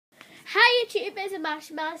YouTubers and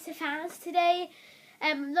Marshmallows fans. Today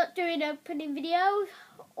I'm not doing opening videos.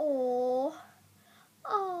 Oh,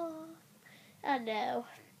 I know.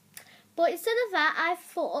 But instead of that, I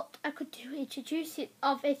thought I could do introducing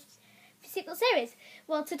of a physical series.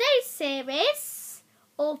 Well, today's series,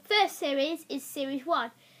 or first series, is series 1.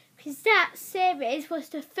 Because that series was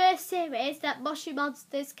the first series that Moshi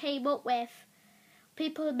Monsters came up with.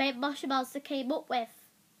 People who made Moshi Monster came up with.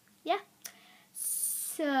 Yeah?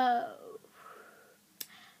 So,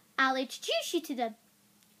 I'll introduce you to them.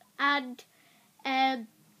 And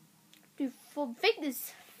do fun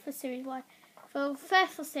things for series 1.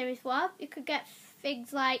 First for series 1, you could get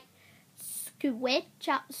things like Squidge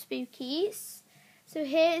at the Spookies. So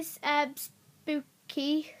here's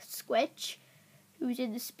Spooky Squidge, who's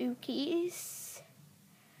in the Spookies.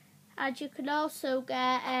 And you can also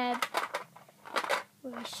get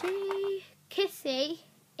where is she? Kissy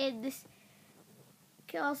in this. You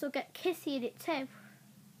can also get Kissy in it too.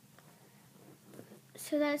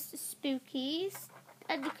 So there's the Spookies,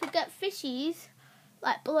 and you could get fishies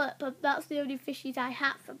like Blurp, but that's the only fishies I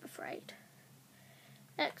have, I'm afraid.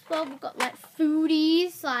 Next one, we've got like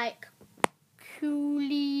foodies like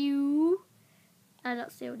Coolio, and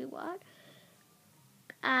that's the only one.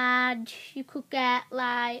 And you could get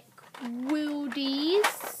like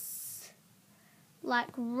Woodies like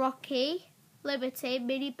Rocky, Liberty,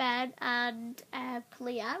 Mini Ben, and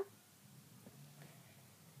Cleo.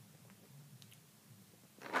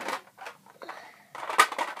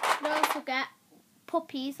 You can also get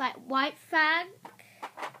puppies like White Fang.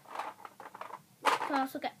 You can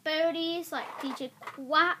also get birdies like DJ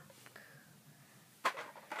Quack.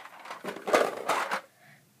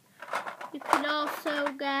 You can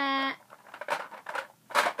also get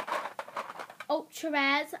ultra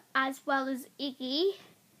rares as well as Iggy.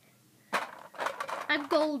 And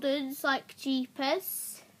goldens like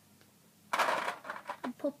Jeepers.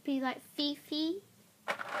 And puppies like Fifi.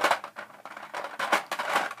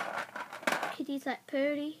 Kitties like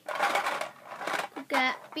Purdy. You could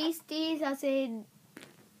get beasties as in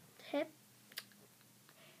him.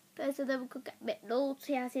 Both of them could get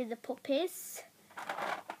McNulty as in the puppies.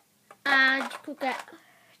 And you could get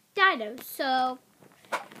dinos. So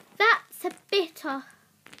that's a bit of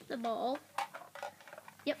them all.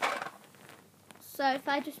 Yep. So if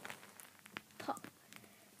I just pop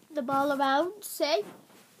them all around, see,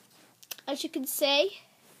 as you can see,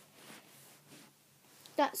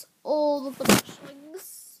 that's all of the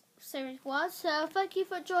Mushlings series 1. So thank you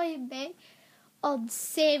for joining me on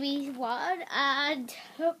series 1, and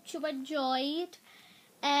hope you enjoyed.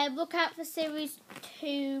 Look out for series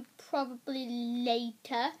 2 probably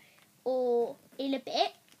later, or in a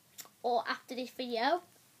bit, or after this video.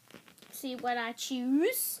 See when I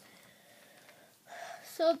choose.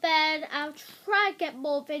 So then I'll try and get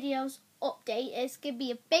more videos updated. Give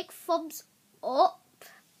me a big thumbs up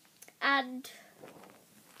and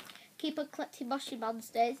keep on collecting Moshi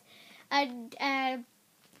Monsters. And if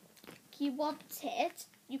you wanted,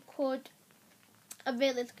 you could. I'm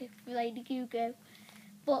really looking for Lady Gugu,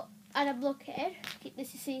 and I'm looking. Keep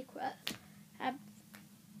this a secret. I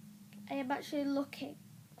am actually looking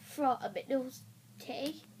for a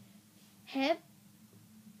McNulty, him,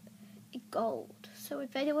 in gold. So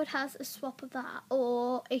if anyone has a swap of that,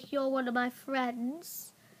 or if you're one of my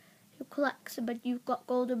friends who collects them and you've got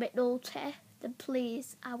golden McNulty, then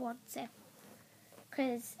please, I want him.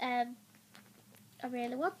 Because I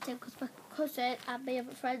really want him, because my cousin and my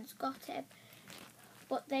other friends got him.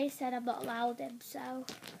 But they said I'm not allowed him, so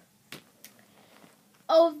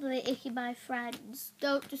only if you're my friends.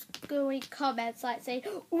 Don't just go in comments like saying,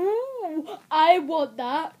 "Ooh, I want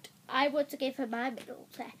that. I want to give him my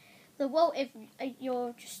McNulty." They won't if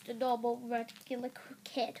you're just a normal, regular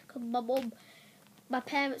kid. Because my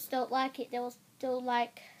parents don't like it. They will still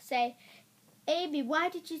say, "Amy, where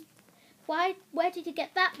did you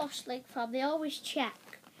get that Moshling from?" They always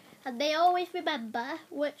check. And they always remember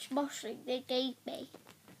which Moshling they gave me.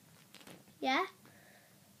 Yeah?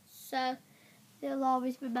 So they'll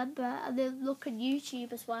always remember, and they'll look on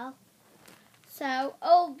YouTube as well. So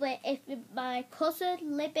only if my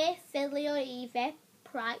cousin, Libby, Philly or Evie,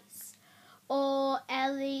 Price, or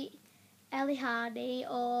Ellie Harney,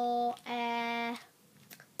 or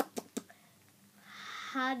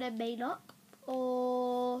Hannah Maylock,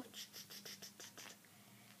 or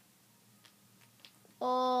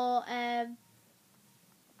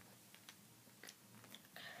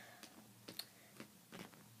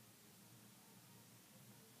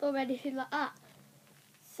anything like that.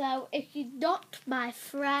 So if you're not my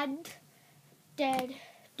friend, then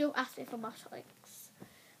don't ask me for my links.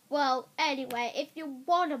 Well, anyway, if you're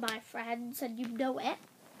one of my friends and you know it,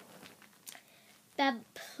 then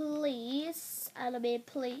please, and I mean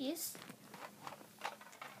please,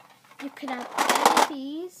 you can have any of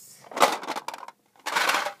these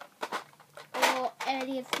or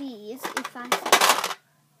any of these if I say,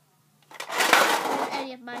 or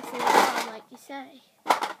any of my favourite, like you say.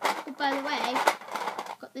 But by the way,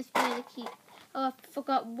 I've got this really cute. Oh, I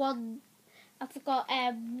forgot one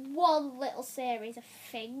little series, I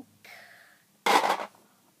think.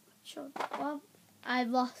 Which one? I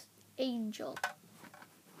lost Angel.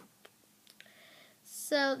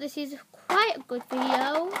 So this is quite a good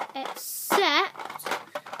video, except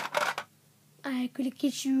I'm gonna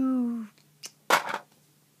kiss you.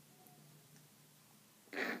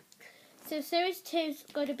 So series 2 is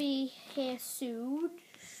gonna be here soon.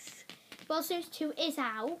 Well, series 2 is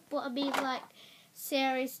out, but I mean like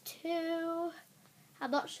series 2,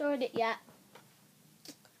 I'm not sure on it yet.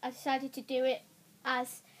 I decided to do it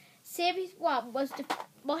as series 1 was the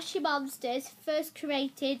Moshi Monsters first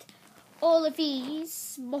created all of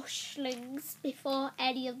these mushlings before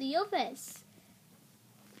any of the others.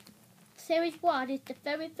 Series 1 is the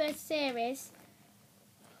very first series.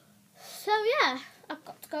 So yeah, I've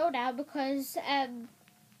got to go now because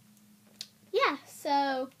yeah,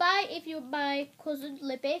 so bye if you're my cousin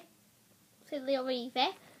Libby, Finley or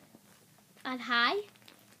Evie, and hi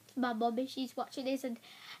to my mum if she's watching this, and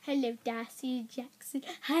hello Darcy and Jackson,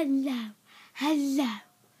 hello.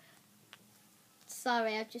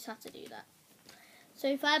 Sorry, I just had to do that. So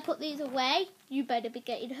if I put these away, you better be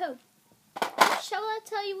getting home. Shall I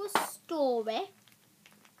tell you a story?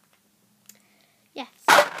 Yes.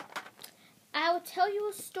 I will tell you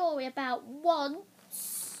a story about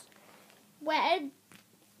once when...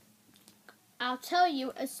 I'll tell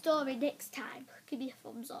you a story next time. Give me a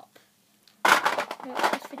thumbs up. I don't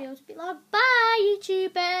want this video to be long. Bye,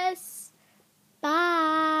 YouTubers.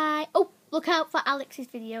 Bye. Oh, look out for Alex's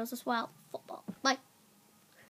videos as well. Football.